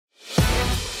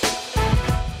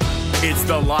It's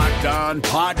the Locked On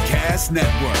Podcast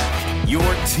Network, your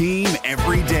team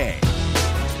every day.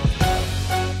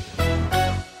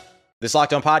 This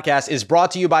Locked On Podcast is brought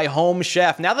to you by Home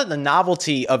Chef. Now that the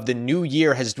novelty of the new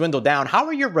year has dwindled down, how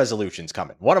are your resolutions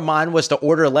coming? One of mine was to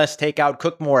order less takeout,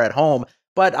 cook more at home,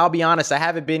 but I'll be honest, I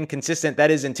haven't been consistent. That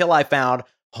is until I found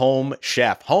Home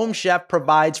Chef. Home Chef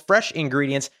provides fresh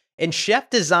ingredients and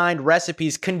chef-designed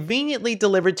recipes conveniently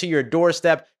delivered to your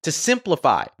doorstep to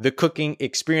simplify the cooking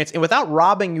experience and without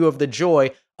robbing you of the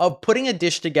joy of putting a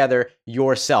dish together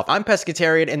yourself. I'm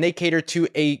pescatarian and they cater to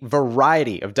a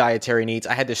variety of dietary needs.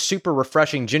 I had this super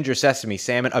refreshing ginger sesame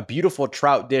salmon, a beautiful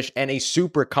trout dish, and a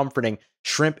super comforting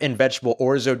shrimp and vegetable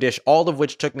orzo dish, all of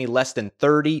which took me less than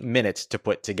 30 minutes to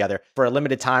put together. For a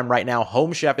limited time right now,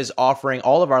 Home Chef is offering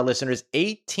all of our listeners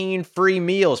 18 free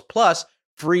meals plus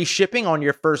free shipping on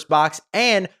your first box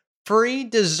and free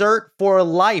dessert for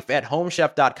life at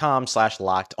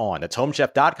homechef.com/lockedon. That's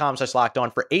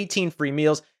homechef.com/lockedon for 18 free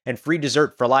meals and free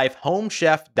dessert for life.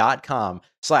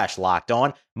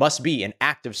 Homechef.com/lockedon. Must be an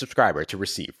active subscriber to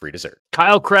receive free dessert.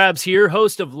 Kyle Krabs here,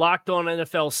 host of Locked On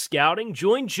NFL Scouting.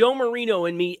 Join Joe Marino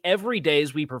and me every day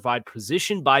as we provide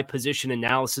position-by-position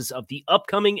analysis of the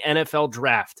upcoming NFL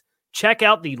Draft. Check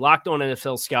out the Locked On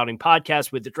NFL Scouting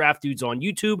podcast with the Draft Dudes on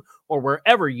YouTube or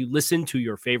wherever you listen to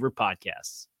your favorite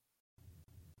podcasts.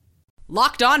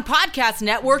 Locked On Podcast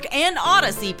Network and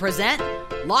Odyssey present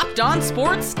Locked On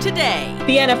Sports Today.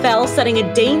 The NFL setting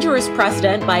a dangerous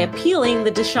precedent by appealing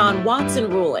the Deshaun Watson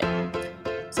ruling.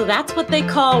 So that's what they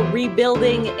call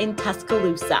rebuilding in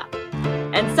Tuscaloosa.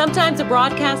 And sometimes a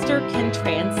broadcaster can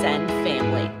transcend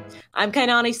family. I'm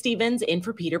Kainani Stevens in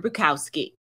for Peter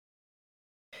Bukowski.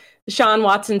 Deshaun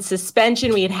Watson's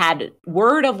suspension, we had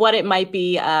word of what it might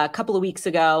be a couple of weeks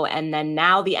ago, and then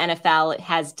now the NFL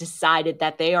has decided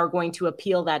that they are going to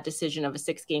appeal that decision of a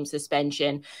 6-game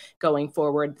suspension going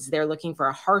forward. They're looking for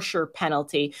a harsher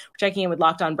penalty. We're checking in with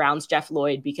Locked On Browns' Jeff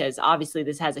Lloyd, because obviously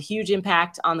this has a huge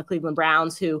impact on the Cleveland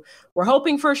Browns, who were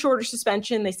hoping for a shorter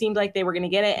suspension. They seemed like they were going to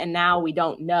get it, and now we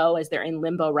don't know, as they're in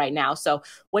limbo right now. So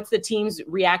what's the team's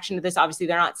reaction to this? Obviously,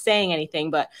 they're not saying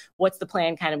anything, but what's the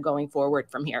plan kind of going forward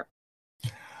from here?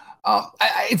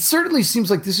 It certainly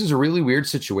seems like this is a really weird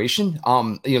situation.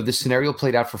 This scenario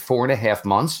played out for 4.5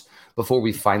 months before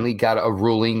we finally got a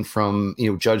ruling from,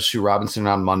 Judge Sue Robinson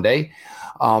on Monday.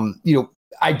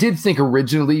 I did think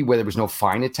originally where there was no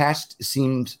fine attached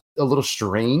seemed a little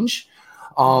strange.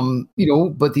 But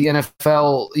the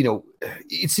NFL,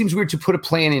 it seems weird to put a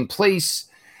plan in place,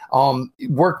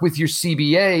 work with your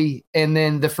CBA, and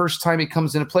then the first time it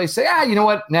comes into place, say, you know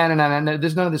what? No.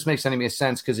 There's none of this makes any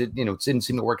sense because it didn't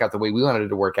seem to work out the way we wanted it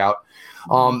to work out.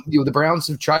 The Browns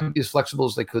have tried to be as flexible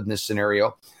as they could in this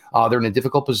scenario. They're in a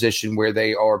difficult position where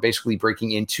they are basically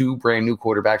breaking in 2 brand new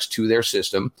quarterbacks to their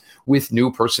system with new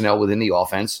personnel within the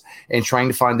offense and trying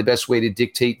to find the best way to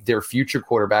dictate their future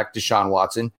quarterback, Deshaun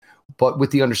Watson, but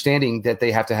with the understanding that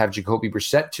they have to have Jacoby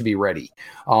Brissett to be ready.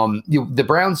 The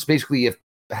Browns basically have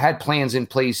had plans in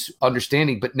place,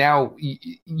 understanding, but now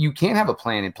you can't have a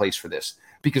plan in place for this,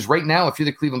 because right now, if you're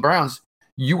the Cleveland Browns,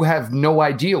 you have no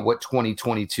idea what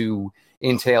 2022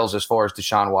 entails as far as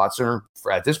Deshaun Watson, or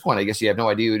at this point, I guess you have no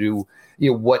idea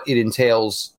what it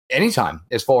entails anytime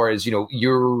as far as,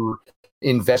 your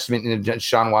investment in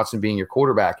Deshaun Watson being your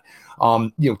quarterback.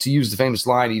 To use the famous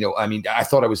line, I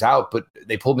thought I was out, but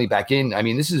they pulled me back in.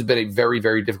 This has been a very,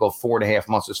 very difficult 4.5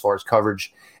 months as far as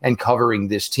coverage and covering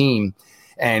this team.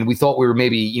 And we thought we were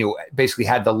maybe, basically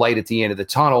had the light at the end of the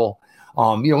tunnel,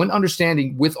 and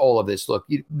understanding with all of this, look,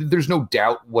 there's no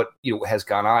doubt what, has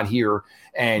gone on here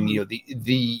and,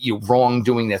 the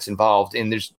wrongdoing that's involved.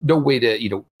 And there's no way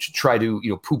to, try to,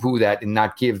 poo-poo that and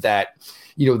not give that,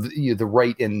 the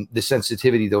right and the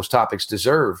sensitivity those topics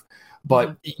deserve.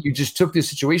 But you just took this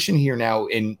situation here now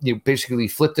and basically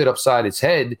flipped it upside its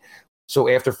head. So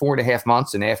after 4.5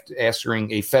 months and after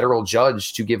asking a federal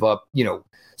judge to give up,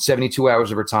 72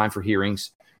 hours of her time for hearings,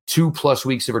 2+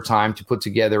 weeks of her time to put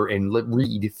together and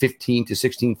read 15 to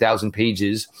 16,000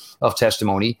 pages of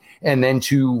testimony, and then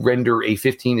to render a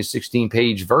 15 to 16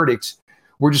 page verdict,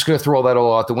 we're just going to throw that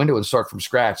all out the window and start from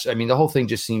scratch. The whole thing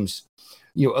just seems,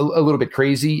 a little bit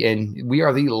crazy. And we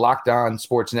are the Locked On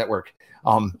Sports Network.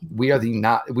 We are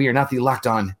not the Locked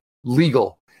On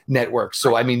Legal Network.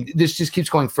 So, this just keeps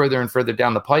going further and further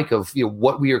down the pike of,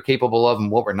 what we are capable of and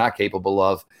what we're not capable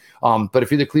of. But if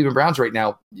you're the Cleveland Browns right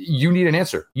now, you need an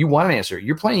answer. You want an answer.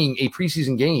 You're playing a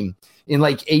preseason game in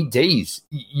like 8 days.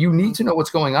 You need to know what's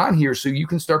going on here so you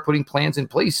can start putting plans in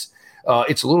place.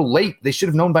 It's a little late. They should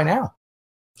have known by now.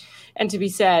 And to be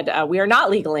said, we are not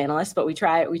legal analysts, but we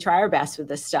try our best with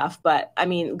this stuff. But I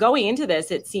mean, going into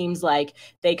this, it seems like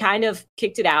they kind of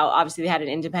kicked it out. Obviously, they had an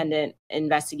independent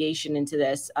investigation into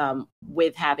this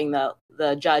with having the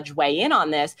judge weigh in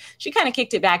on this. She kind of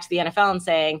kicked it back to the NFL and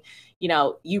saying,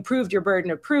 you proved your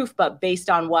burden of proof, but based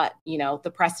on what,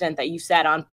 the precedent that you set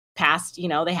on past,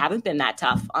 they haven't been that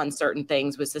tough on certain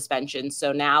things with suspensions.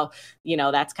 So now,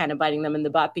 that's kind of biting them in the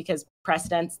butt because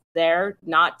precedent's there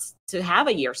not to have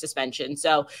a year suspension.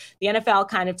 So the NFL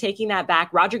kind of taking that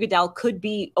back. Roger Goodell could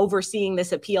be overseeing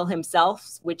this appeal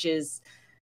himself, which is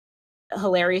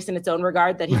hilarious in its own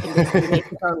regard that he can just make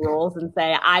his own rules and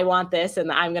say, I want this and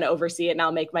I'm going to oversee it and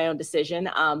I'll make my own decision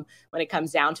when it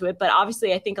comes down to it. But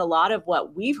obviously, I think a lot of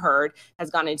what we've heard has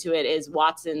gone into it is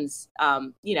Watson's,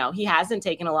 he hasn't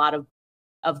taken a lot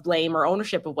of blame or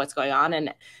ownership of what's going on.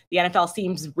 And the NFL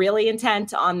seems really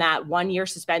intent on that 1-year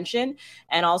suspension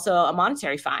and also a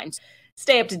monetary fine.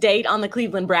 Stay up to date on the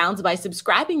Cleveland Browns by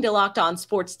subscribing to Locked On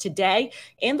Sports Today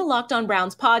and the Locked On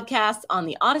Browns podcast on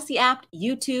the Odyssey app,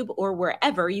 YouTube, or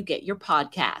wherever you get your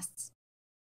podcasts.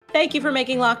 Thank you for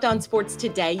making Locked On Sports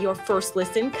Today your first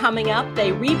listen. Coming up,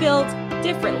 they rebuild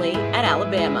differently at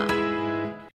Alabama.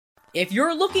 If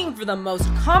you're looking for the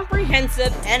most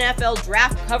comprehensive NFL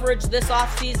draft coverage this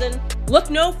offseason, look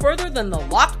no further than the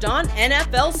Locked On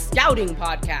NFL Scouting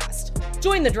Podcast.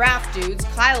 Join the draft dudes,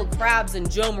 Kyle Krabs and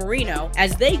Joe Marino,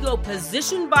 as they go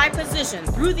position by position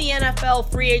through the NFL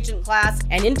free agent class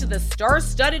and into the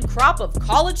star-studded crop of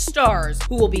college stars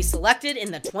who will be selected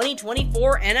in the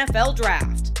 2024 NFL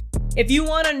Draft. If you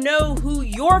want to know who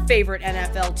your favorite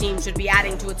NFL team should be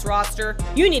adding to its roster,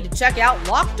 you need to check out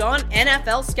Locked On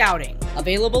NFL Scouting,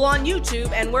 available on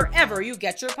YouTube and wherever you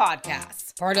get your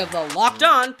podcasts. Part of the Locked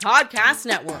On Podcast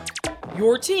Network,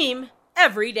 your team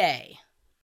every day.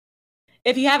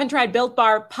 If you haven't tried Built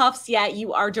Bar Puffs yet,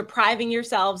 you are depriving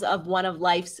yourselves of one of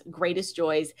life's greatest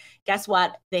joys. Guess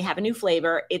what? They have a new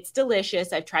flavor. It's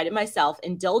delicious. I've tried it myself.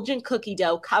 Indulgent cookie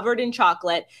dough covered in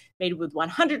chocolate, made with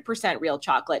 100% real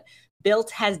chocolate. Built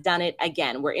has done it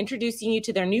again. We're introducing you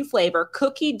to their new flavor,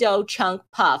 Cookie Dough Chunk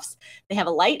Puffs. They have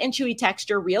a light and chewy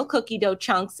texture, real cookie dough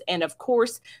chunks, and of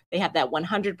course, they have that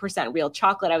 100% real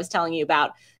chocolate I was telling you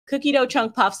about. Cookie Dough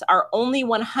Chunk Puffs are only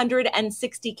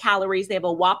 160 calories. They have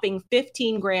a whopping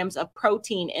 15 grams of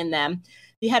protein in them.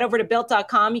 If you head over to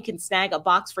Built.com, you can snag a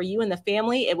box for you and the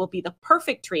family. It will be the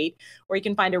perfect treat, or you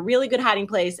can find a really good hiding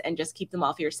place and just keep them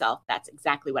all for yourself. That's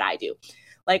exactly what I do.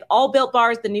 Like all Built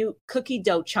bars, the new Cookie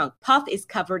Dough Chunk Puff is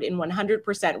covered in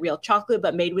 100% real chocolate,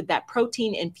 but made with that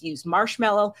protein-infused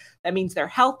marshmallow. That means they're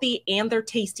healthy and they're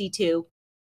tasty too.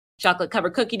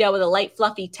 Chocolate-covered cookie dough with a light,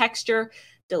 fluffy texture.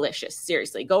 Delicious.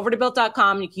 Seriously. Go over to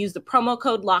Built.com. You can use the promo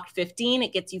code LOCKED15.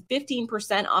 It gets you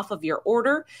 15% off of your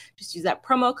order. Just use that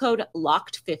promo code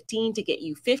LOCKED15 to get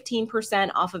you 15%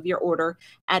 off of your order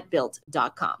at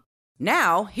Built.com.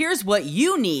 Now, here's what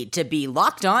you need to be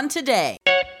locked on today.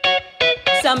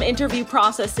 Some interview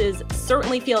processes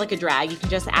certainly feel like a drag. You can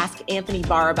just ask Anthony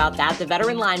Barr about that. The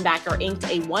veteran linebacker inked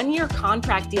a 1-year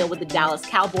contract deal with the Dallas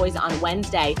Cowboys on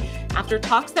Wednesday after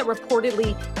talks that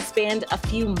reportedly spanned a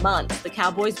few months. The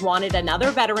Cowboys wanted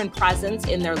another veteran presence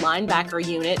in their linebacker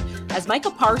unit as Micah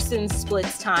Parsons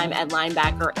splits time at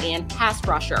linebacker and pass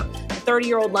rusher. The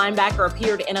 30-year-old linebacker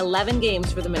appeared in 11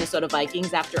 games for the Minnesota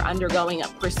Vikings after undergoing a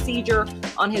procedure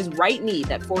on his right knee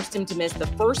that forced him to miss the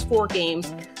first 4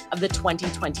 games of the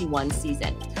 2021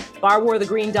 season. Barr wore the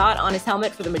green dot on his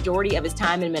helmet for the majority of his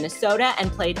time in Minnesota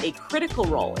and played a critical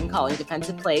role in calling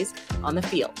defensive plays on the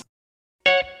field.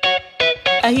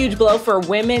 A huge blow for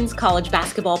women's college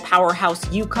basketball powerhouse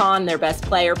UConn. Their best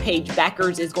player, Paige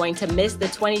Beckers, is going to miss the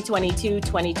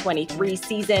 2022-2023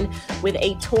 season with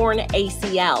a torn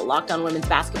ACL. Locked On Women's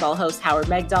Basketball host Howard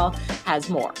Megdal has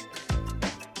more.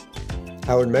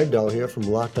 Howard Megdal here from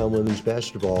Locked On Women's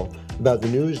Basketball about the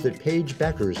news that Paige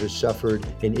Beckers has suffered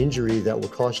an injury that will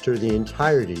cost her the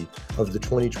entirety of the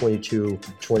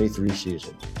 2022-23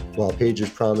 season. While Paige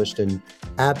has promised an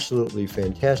absolutely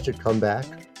fantastic comeback,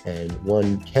 and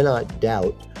one cannot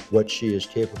doubt what she is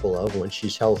capable of when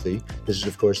she's healthy. This is,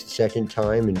 of course, the second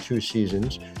time in 2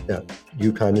 seasons that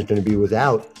UConn is going to be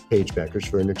without Paige Beckers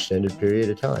for an extended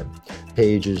period of time.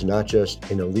 Paige is not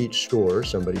just an elite scorer,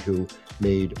 somebody who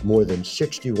made more than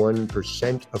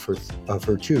 61% of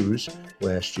her twos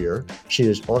last year. She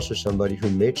is also somebody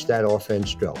who makes that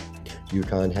offense go.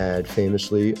 UConn had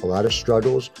famously a lot of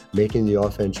struggles making the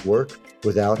offense work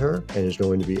without her and is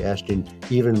going to be asking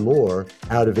even more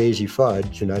out of Azzi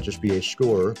Fudd to not just be a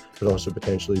scorer, but also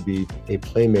potentially be a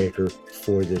playmaker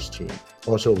for this team.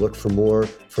 Also look for more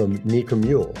from Mika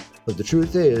Mule. But the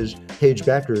truth is, Paige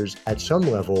Bueckers at some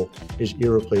level is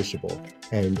irreplaceable,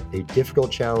 and a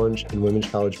difficult challenge in women's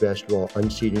college basketball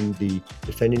unseating the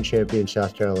defending champion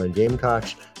South Carolina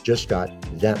Gamecocks just got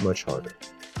that much harder.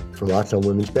 For Locked On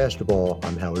Women's Basketball,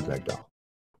 I'm Howard Megdal.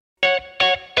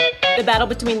 The battle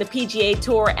between the PGA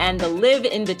Tour and the LIV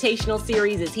Invitational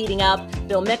Series is heating up.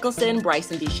 Phil Mickelson,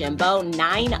 Bryson DeChambeau,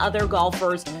 9 other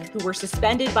golfers who were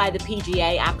suspended by the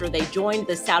PGA after they joined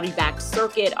the Saudi-backed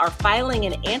circuit are filing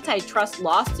an antitrust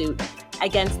lawsuit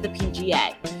against the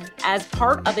PGA. As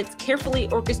part of its carefully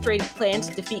orchestrated plan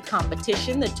to defeat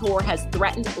competition, the tour has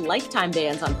threatened lifetime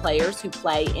bans on players who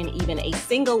play in even a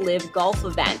single LIV golf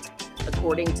event.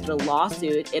 According to the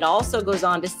lawsuit, it also goes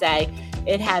on to say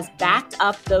it has backed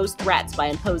up those threats by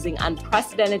imposing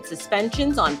unprecedented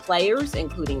suspensions on players,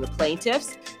 including the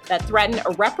plaintiffs, that threaten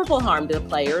irreparable harm to the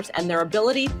players and their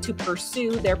ability to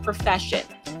pursue their profession,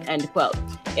 end quote.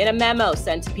 In a memo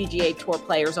sent to PGA Tour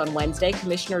players on Wednesday,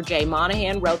 Commissioner Jay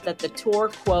Monahan wrote that the tour,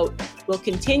 quote, will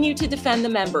continue to defend the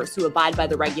members who abide by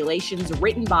the regulations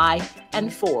written by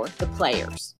and for the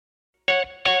players.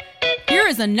 Here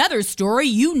is another story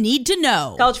you need to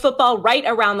know. College football right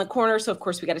around the corner. So, of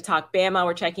course, we got to talk Bama.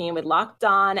 We're checking in with Locked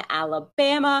On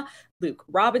Alabama. Luke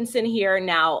Robinson here.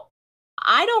 Now,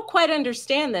 I don't quite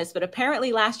understand this, but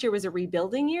apparently last year was a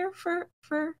rebuilding year for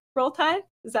Roll Tide.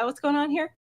 Is that what's going on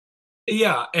here?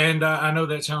 Yeah, and I know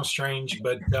that sounds strange,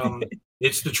 but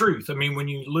it's the truth. I mean, when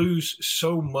you lose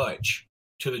so much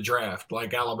to the draft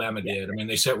like Alabama did. I mean,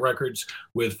 they set records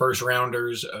with first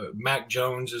rounders. Mac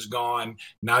Jones is gone.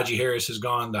 Najee Harris is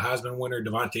gone. The Heisman winner,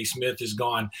 Devontae Smith, is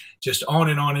gone. Just on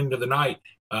and on into the night.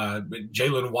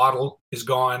 Jalen Waddle is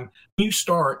gone. You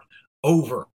start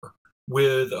over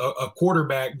with a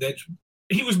quarterback that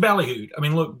he was ballyhooed. I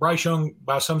mean, look, Bryce Young,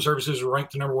 by some services, was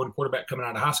ranked the number 1 quarterback coming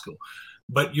out of high school.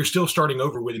 But you're still starting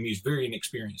over with him. He's very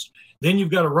inexperienced. Then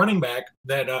you've got a running back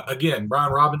that, again,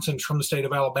 Brian Robinson's from the state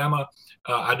of Alabama.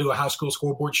 I do a high school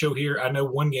scoreboard show here. I know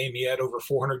one game he had over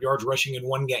 400 yards rushing in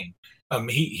one game.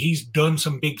 He's done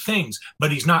some big things,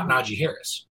 but he's not Najee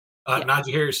Harris.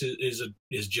 Najee Harris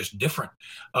is just different.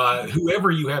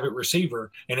 Whoever you have at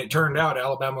receiver, and it turned out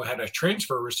Alabama had a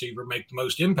transfer receiver make the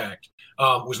most impact,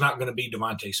 was not going to be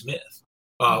Devontae Smith.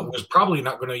 Was probably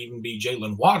not going to even be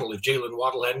Jalen Waddle if Jalen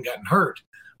Waddle hadn't gotten hurt.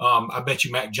 I bet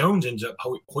you Mac Jones ends up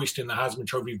hoisting the Heisman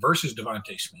Trophy versus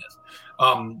Devontae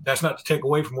Smith. That's not to take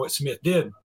away from what Smith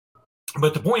did.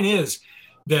 But the point is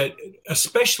that,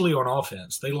 especially on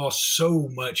offense, they lost so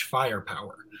much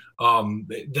firepower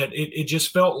that it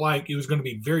just felt like it was going to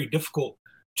be very difficult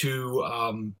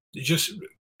to just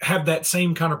have that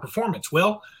same kind of performance.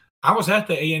 Well, I was at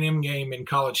the A&M game in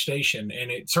College Station, and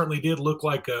it certainly did look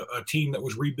like a team that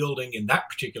was rebuilding in that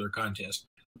particular contest.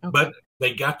 Okay. But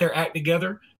they got their act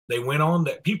together. They went on.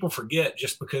 That people forget,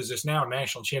 just because it's now a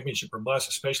national championship or bust,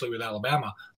 especially with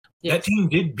Alabama. Yes. That team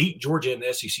did beat Georgia in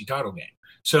the SEC title game.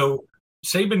 So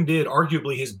Saban did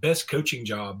arguably his best coaching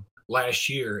job last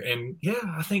year. And, yeah,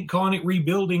 I think calling it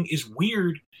rebuilding is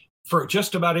weird for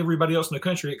just about everybody else in the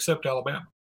country except Alabama.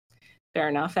 Fair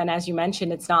enough. And as you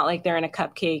mentioned, it's not like they're in a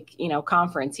cupcake,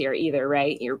 conference here either,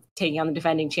 right? You're taking on the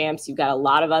defending champs. You've got a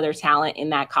lot of other talent in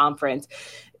that conference.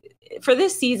 For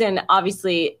this season,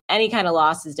 obviously, any kind of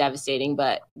loss is devastating.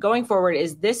 But going forward,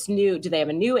 is this new? Do they have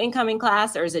a new incoming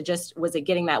class, or was it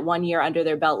getting that 1 year under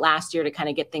their belt last year to kind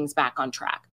of get things back on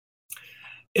track?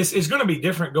 It's going to be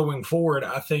different going forward,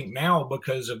 I think, now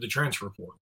because of the transfer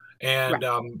portal. And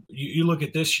right. You look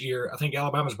at this year, I think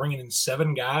Alabama's bringing in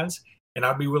 7 guys. And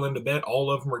I'd be willing to bet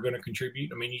all of them are going to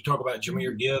contribute. I mean, you talk about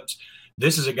Jahmyr Gibbs.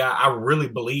 This is a guy I really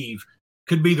believe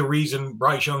could be the reason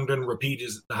Bryce Young doesn't repeat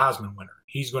as the Heisman winner.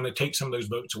 He's going to take some of those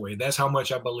votes away. That's how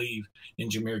much I believe in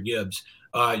Jahmyr Gibbs.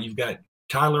 You've got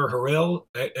Tyler Harrell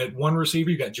at one receiver.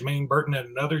 You've got Jermaine Burton at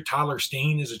another. Tyler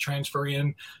Steen is a transfer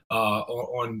in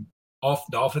off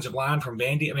the offensive line from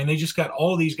Vandy. I mean, they just got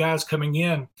all these guys coming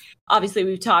in. Obviously,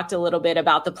 we've talked a little bit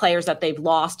about the players that they've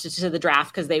lost to the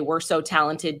draft because they were so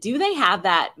talented. Do they have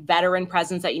that veteran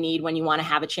presence that you need when you want to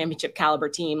have a championship caliber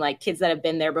team, like kids that have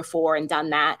been there before and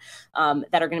done that,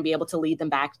 that are going to be able to lead them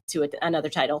back to another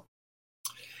title?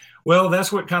 Well,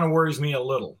 that's what kind of worries me a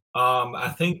little.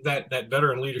 I think that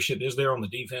veteran leadership is there on the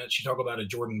defense. You talk about a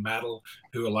Jordan Battle,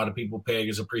 who a lot of people peg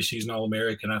as a preseason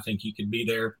All-American. I think he could be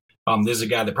there. This is a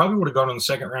guy that probably would have gone in the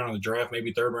second round of the draft,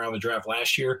 maybe third round of the draft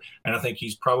last year, and I think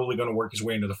he's probably going to work his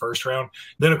way into the first round.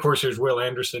 Then, of course, there's Will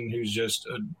Anderson, who's just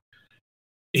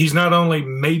he's not only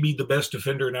maybe the best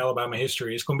defender in Alabama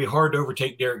history. It's going to be hard to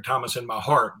overtake Derek Thomas in my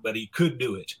heart, but he could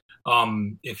do it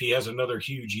if he has another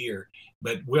huge year.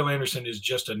 But Will Anderson is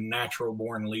just a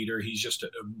natural-born leader. He's just a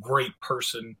great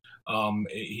person.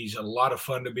 He's a lot of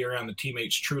fun to be around. The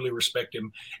teammates truly respect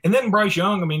him. And then Bryce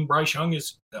Young. I mean, Bryce Young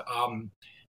is a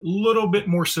little bit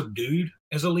more subdued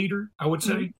as a leader, I would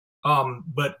say.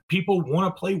 But people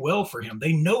want to play well for him.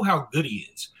 They know how good he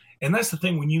is. And that's the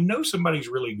thing. When you know somebody's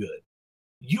really good,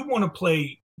 you want to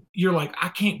play. You're like, I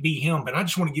can't be him, but I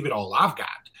just want to give it all I've got.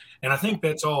 And I think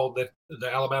that's all that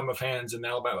the Alabama fans and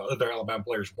other Alabama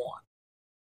players want.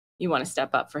 You want to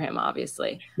step up for him,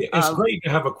 obviously. Yeah, it's great to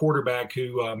have a quarterback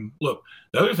who, look,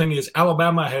 the other thing is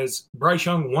Bryce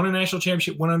Young won a national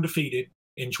championship, went undefeated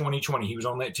in 2020. He was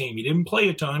on that team. He didn't play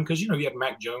a ton because, you had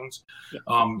Mac Jones,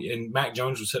 and Mac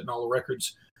Jones was setting all the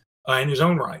records in his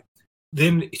own right.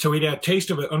 So he'd had a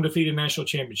taste of an undefeated national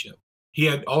championship. He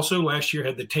had also last year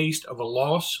had the taste of a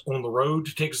loss on the road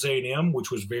to Texas A&M, which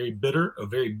was a very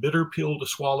bitter pill to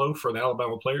swallow for the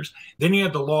Alabama players. Then he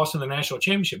had the loss in the national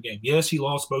championship game. Yes, he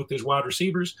lost both his wide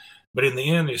receivers, but in the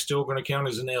end, it's still going to count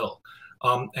as an L.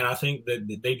 And I think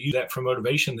that they've used that for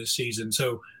motivation this season.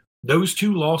 So those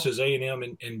two losses, A&M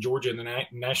and Georgia in the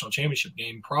national championship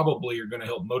game, probably are going to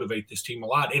help motivate this team a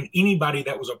lot. And anybody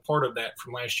that was a part of that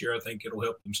from last year, I think it'll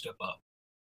help them step up.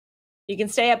 You can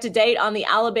stay up to date on the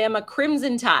Alabama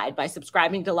Crimson Tide by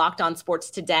subscribing to Locked On Sports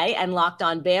Today and Locked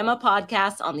On Bama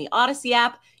podcasts on the Odyssey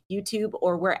app, YouTube,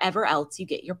 or wherever else you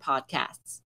get your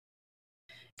podcasts.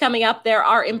 Coming up, there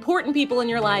are important people in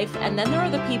your life, and then there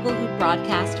are the people who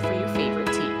broadcast for your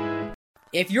favorite team.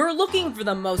 If you're looking for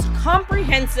the most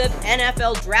comprehensive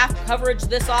NFL draft coverage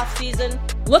this offseason,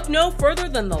 look no further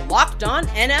than the Locked On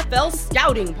NFL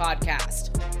Scouting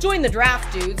Podcast. Join the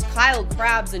draft dudes, Kyle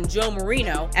Krabs and Joe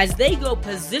Marino, as they go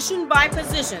position by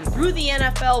position through the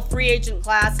NFL free agent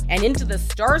class and into the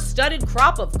star-studded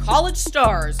crop of college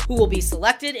stars who will be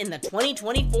selected in the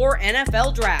 2024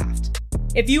 NFL Draft.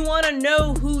 If you want to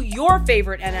know who your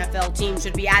favorite NFL team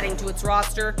should be adding to its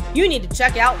roster, you need to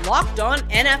check out Locked On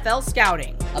NFL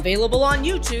Scouting, available on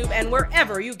YouTube and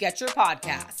wherever you get your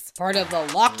podcasts. Part of the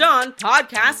Locked On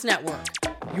Podcast Network,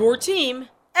 your team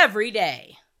every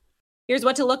day. Here's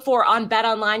what to look for on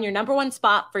BetOnline, your number one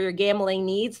spot for your gambling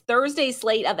needs. Thursday's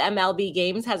slate of MLB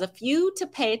games has a few to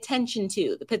pay attention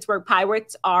to. The Pittsburgh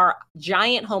Pirates are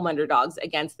giant home underdogs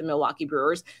against the Milwaukee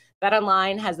Brewers.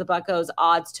 BetOnline has the Buccos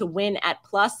odds to win at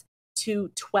plus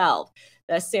 212.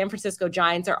 The San Francisco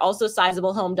Giants are also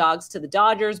sizable home dogs to the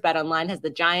Dodgers. BetOnline has the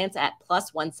Giants at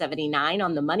plus 179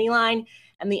 on the money line.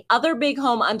 And the other big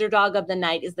home underdog of the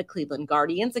night is the Cleveland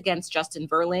Guardians against Justin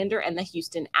Verlander and the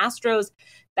Houston Astros.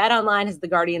 BetOnline has the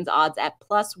Guardians odds at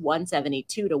plus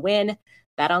 172 to win.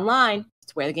 BetOnline,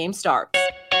 it's where the game starts.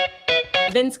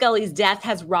 Vin Scully's death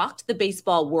has rocked the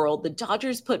baseball world. The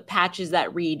Dodgers put patches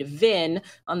that read Vin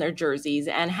on their jerseys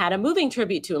and had a moving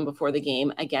tribute to him before the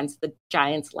game against the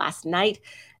Giants last night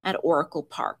at Oracle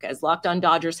Park. As Locked On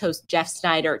Dodgers host Jeff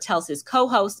Snyder tells his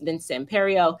co-host Vince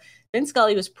Samperio, Vin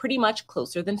Scully was pretty much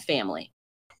closer than family.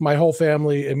 My whole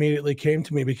family immediately came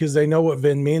to me because they know what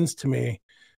Vin means to me.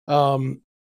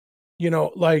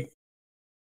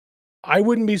 I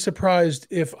wouldn't be surprised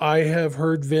if I have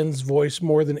heard Vin's voice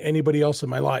more than anybody else in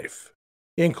my life,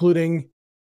 including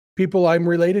people I'm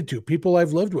related to, people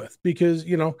I've lived with, because,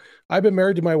 I've been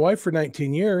married to my wife for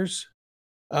 19 years,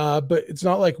 but it's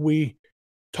not like we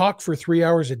talk for 3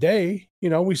 hours a day.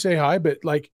 We say hi, but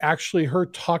actually her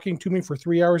talking to me for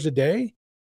 3 hours a day.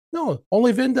 No,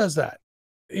 only Vin does that,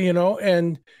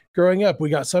 and growing up,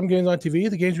 we got some games on TV.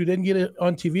 The games we didn't get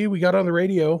on TV, we got on the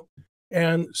radio.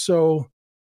 And so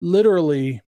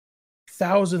literally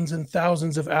thousands and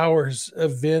thousands of hours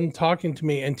of Vin talking to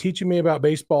me and teaching me about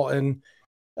baseball. And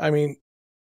I mean,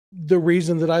 the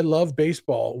reason that I love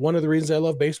baseball, one of the reasons I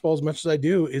love baseball as much as I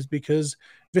do is because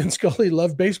Vin Scully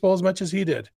loved baseball as much as he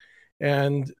did.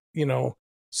 And,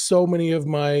 so many of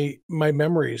my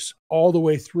memories all the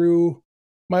way through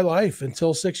my life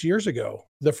until 6 years ago,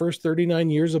 the first 39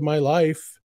 years of my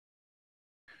life,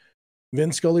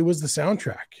 Vin Scully was the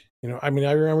soundtrack. I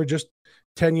remember just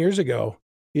 10 years ago,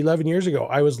 11 years ago,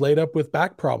 I was laid up with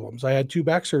back problems. I had 2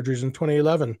 back surgeries in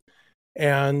 2011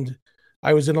 and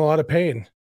I was in a lot of pain.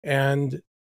 And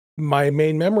my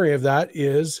main memory of that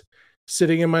is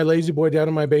sitting in my lazy boy down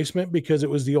in my basement because it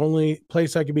was the only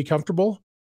place I could be comfortable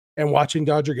and watching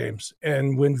Dodger games.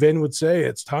 And when Vin would say,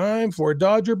 it's time for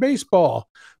Dodger baseball,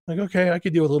 I'm like, okay, I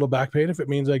could deal with a little back pain if it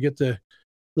means I get to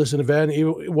listen to Vin.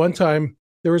 One time,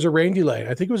 there was a rain delay.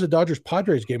 I think it was a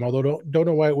Dodgers-Padres game, although don't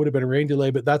know why it would have been a rain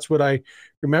delay, but that's what I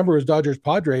remember was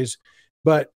Dodgers-Padres.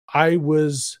 But I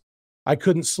was I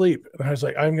couldn't sleep. And I was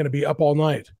like, I'm going to be up all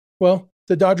night. Well,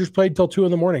 the Dodgers played till 2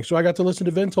 a.m. So I got to listen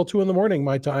to Vin till 2 a.m.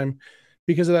 my time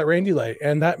because of that rain delay.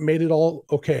 And that made it all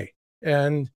okay.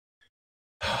 And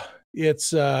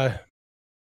it's,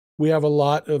 we have a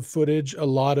lot of footage, a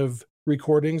lot of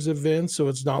recordings of Vin. So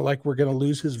it's not like we're going to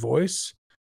lose his voice,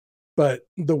 but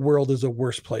the world is a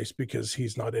worse place because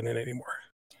he's not in it anymore.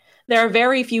 There are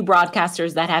very few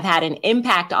broadcasters that have had an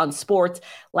impact on sports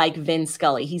like Vin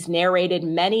Scully. He's narrated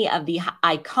many of the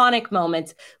iconic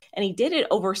moments, and he did it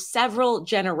over several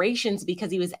generations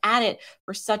because he was at it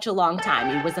for such a long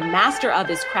time. He was a master of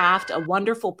his craft, a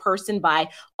wonderful person by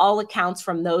all accounts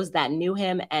from those that knew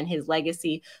him, and his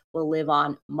legacy will live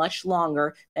on much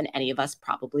longer than any of us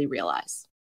probably realize.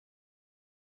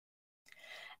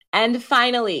 And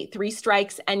finally, 3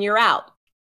 strikes and you're out.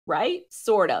 Right?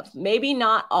 Sort of. Maybe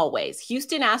not always.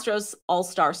 Houston Astros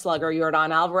all-star slugger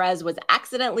Yordan Alvarez was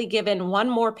accidentally given one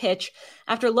more pitch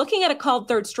after looking at a called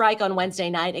third strike on Wednesday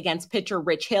night against pitcher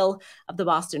Rich Hill of the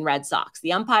Boston Red Sox.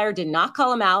 The umpire did not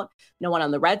call him out. No one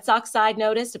on the Red Sox side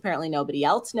noticed. Apparently nobody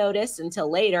else noticed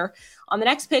until later. On the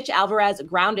next pitch, Alvarez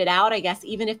grounded out. I guess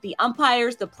even if the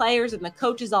umpires, the players, and the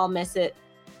coaches all miss it,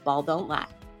 ball don't lie.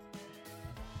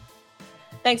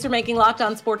 Thanks for making Locked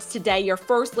On Sports today your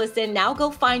first listen. Now go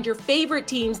find your favorite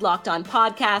team's Locked On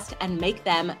podcast and make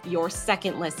them your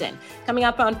second listen. Coming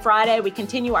up on Friday, we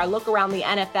continue our look around the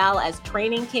NFL as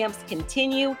training camps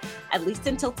continue. At least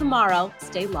until tomorrow,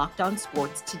 stay Locked On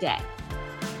Sports today.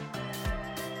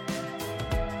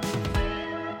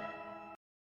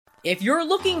 If you're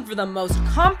looking for the most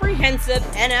comprehensive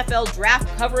NFL draft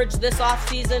coverage this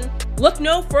offseason, look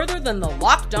no further than the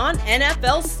Locked On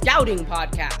NFL Scouting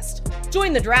Podcast.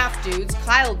 Join the draft dudes,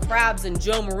 Kyle Krabs and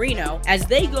Joe Marino, as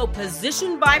they go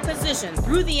position by position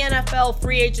through the NFL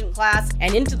free agent class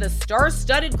and into the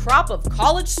star-studded crop of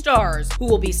college stars who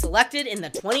will be selected in the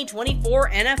 2024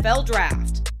 NFL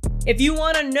Draft. If you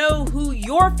want to know who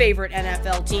your favorite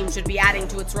NFL team should be adding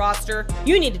to its roster,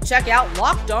 you need to check out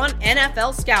Locked On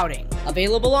NFL Scouting,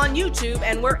 available on YouTube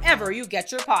and wherever you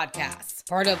get your podcasts.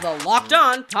 Part of the Locked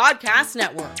On Podcast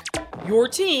Network, your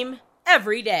team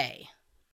every day.